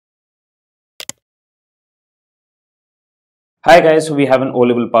Hi guys, so we have an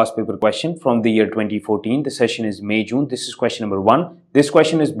O-level past paper question from the year 2014. The session is May-June. This is question number 1. This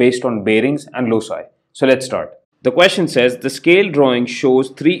question is based on bearings and loci. So let's start. The question says, the scale drawing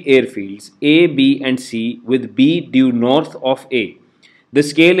shows three airfields A, B and C with B due north of A. The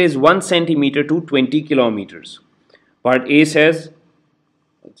scale is 1 centimeter to 20 kilometers. Part A says,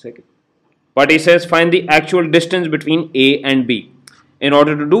 find the actual distance between A and B. In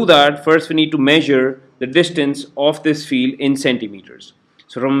order to do that, first we need to measure the distance of this field in centimeters.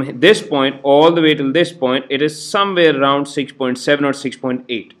 So from this point all the way till this point, it is somewhere around 6.7 or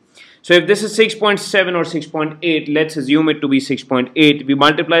 6.8. So if this is 6.7 or 6.8, let's assume it to be 6.8. We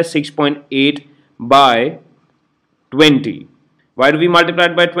multiply 6.8 by 20. Why do we multiply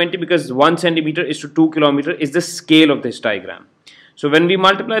it by 20? Because 1 centimeter is to 2 kilometer is the scale of this diagram. So when we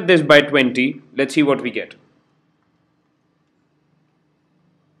multiply this by 20, let's see what we get.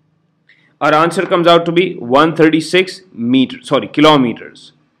 Our answer comes out to be 136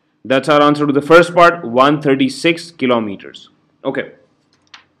 kilometers. That's our answer to the first part, 136 kilometers. Okay.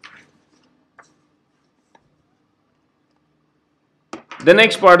 The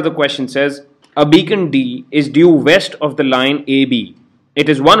next part of the question says, a beacon D is due west of the line AB. It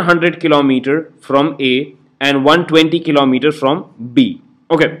is 100 kilometer from A and 120 kilometers from B.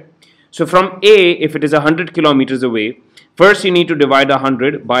 Okay. So from A, if it is 100 kilometers away, first you need to divide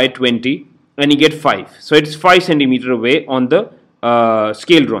 100 by 20 and you get 5. So it's 5 centimeter away on the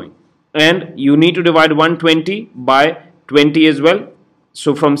scale drawing. And you need to divide 120 by 20 as well.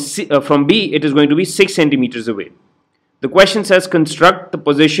 So from B, it is going to be 6 centimeters away. The question says construct the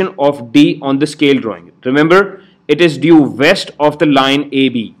position of D on the scale drawing. Remember, it is due west of the line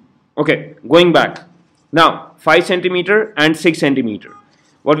AB. Okay, going back. Now, 5 centimeter and 6 centimeter.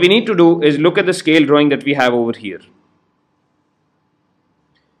 What we need to do is look at the scale drawing that we have over here.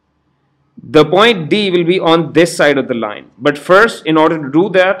 The point D will be on this side of the line. But first, in order to do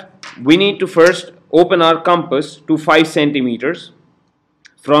that, we need to first open our compass to 5 centimeters.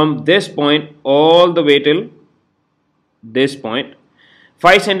 From this point all the way till this point.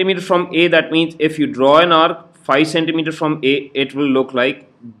 5 centimeters from A, that means if you draw an arc 5 centimeters from A, it will look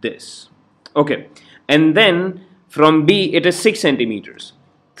like this. Okay. And then from B, it is 6 centimeters.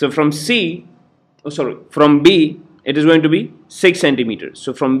 So from B, it is going to be 6 centimeters.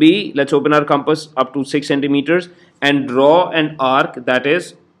 So from B, let's open our compass up to 6 centimeters and draw an arc that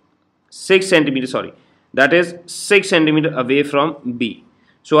is 6 centimeters, that is 6 centimeters away from B.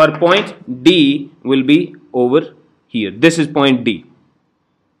 So our point D will be over here. This is point D.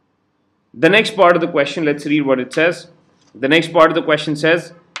 The next part of the question, let's read what it says. The next part of the question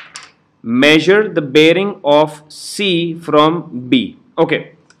says, measure the bearing of C from B.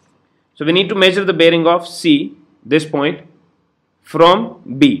 Okay. So we need to measure the bearing of C, this point, from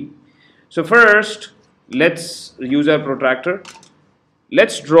B. So first, let's use our protractor.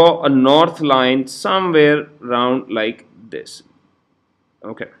 Let's draw a north line somewhere around like this.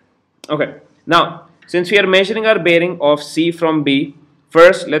 Okay. Okay. Now, since we are measuring our bearing of C from B,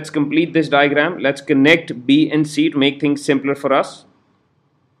 first let's complete this diagram. Let's connect B and C to make things simpler for us.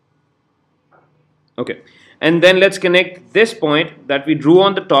 Okay. And then let's connect this point that we drew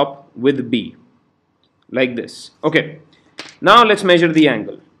on the top with B. Like this. Okay. Now let's measure the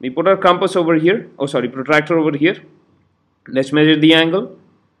angle. We put our compass over here. Protractor over here. Let's measure the angle.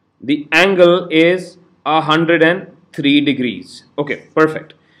 The angle is 103 degrees. Okay,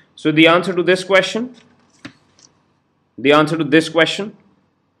 perfect. So the answer to this question,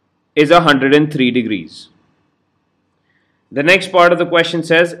 is 103 degrees. The next part of the question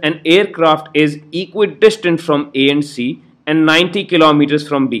says an aircraft is equidistant from A and C and 90 kilometers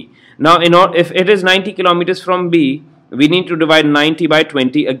from B. Now, if it is 90 kilometers from B, we need to divide 90 by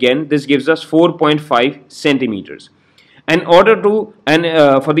 20 again. This gives us 4.5 centimeters. In order to,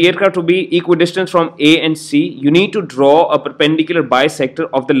 for the aircraft to be equidistant from A and C, you need to draw a perpendicular bisector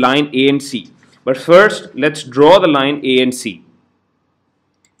of the line A and C. But first, let's draw the line A and C.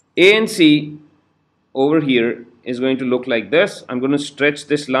 A and C over here is going to look like this. I'm going to stretch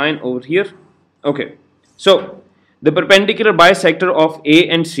this line over here. Okay. So, the perpendicular bisector of A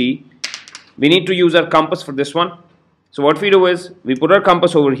and C, we need to use our compass for this one. So what we do is, we put our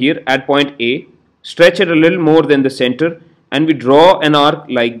compass over here at point A, stretch it a little more than the center, and we draw an arc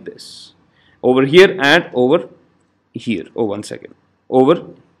like this. Over here and over here. Oh, one second. Over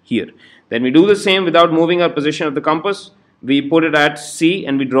here. Then we do the same without moving our position of the compass. We put it at C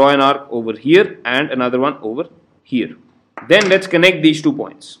and we draw an arc over here and another one over here. Then let's connect these 2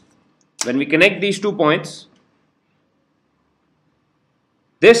 points. When we connect these 2 points,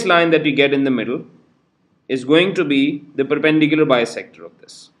 this line that we get in the middle is going to be the perpendicular bisector of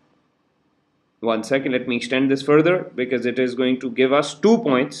this. 1 second, let me extend this further because it is going to give us 2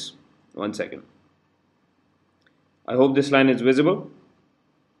 points. 1 second. I hope this line is visible.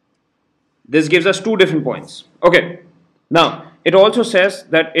 This gives us 2 different points. Okay. Now, it also says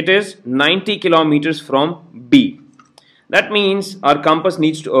that it is 90 kilometers from B. That means our compass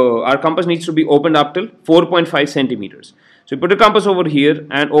needs to be opened up till 4.5 centimeters. So you put a compass over here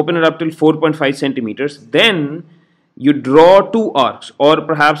and open it up till 4.5 centimeters. Then you draw 2 arcs, or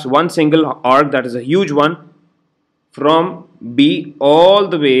perhaps one single arc, that is a huge one, from B all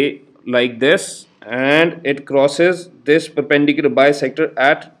the way like this, and it crosses this perpendicular bisector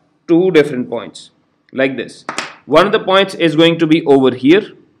at 2 different points like this. One of the points is going to be over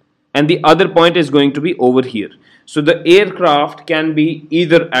here and the other point is going to be over here. So the aircraft can be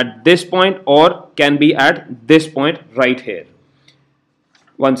either at this point or can be at this point right here.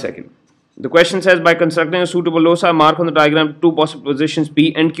 1 second. The question says, by constructing a suitable loci, mark on the diagram 2 possible positions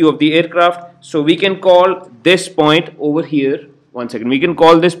P and Q of the aircraft. So we can call this point over here, 1 second, we can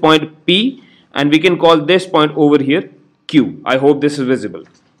call this point P and we can call this point over here Q. I hope this is visible.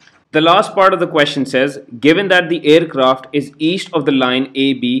 The last part of the question says, given that the aircraft is east of the line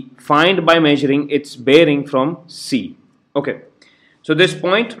AB, find by measuring its bearing from C. Okay, so this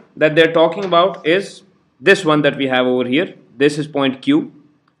point that they're talking about is this one that we have over here. This is point Q.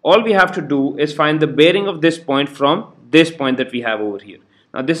 All we have to do is find the bearing of this point from this point that we have over here.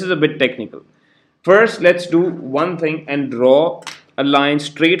 Now this is a bit technical. First, let's do one thing and draw a line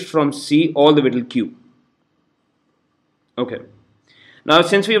straight from C all the way to Q. Okay. Now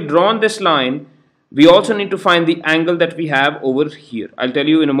since we have drawn this line, we also need to find the angle that we have over here. I'll tell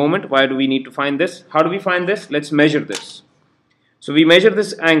you in a moment why do we need to find this. How do we find this? Let's measure this. So we measure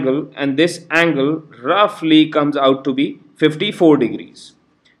this angle, and this angle roughly comes out to be 54 degrees.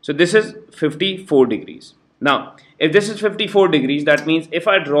 So this is 54 degrees. Now if this is 54 degrees, that means if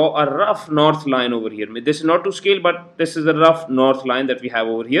I draw a rough north line over here, this is not to scale but this is a rough north line that we have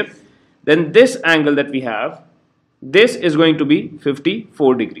over here, then this angle that we have, this is going to be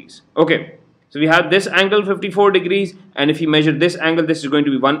 54 degrees. Okay, so we have this angle 54 degrees, and if you measure this angle, this is going to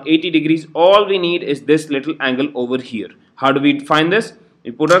be 180 degrees. All we need is this little angle over here. How do we find this?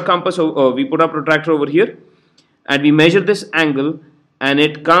 We put our compass, we put our protractor over here and we measure this angle, and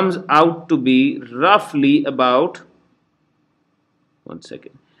it comes out to be roughly about, 1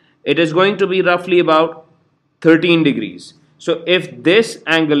 second, it is going to be roughly about 13 degrees. So if this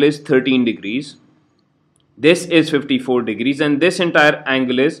angle is 13 degrees, this is 54 degrees, and this entire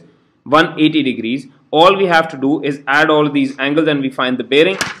angle is 180 degrees. All we have to do is add all of these angles and we find the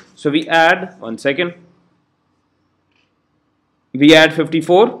bearing. So we add, 1 second, we add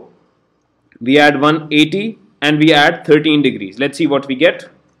 54, we add 180, and we add 13 degrees. Let's see what we get.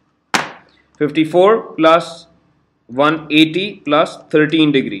 54 plus 180 plus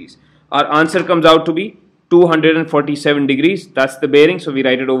 13 degrees. Our answer comes out to be 247 degrees. That's the bearing. So we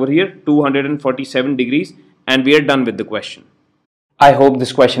write it over here, 247 degrees, and we are done with the question. I hope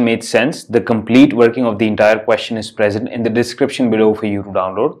this question made sense. The complete working of the entire question is present in the description below for you to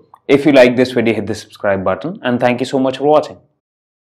download. If you like this video, hit the subscribe button, and thank you so much for watching.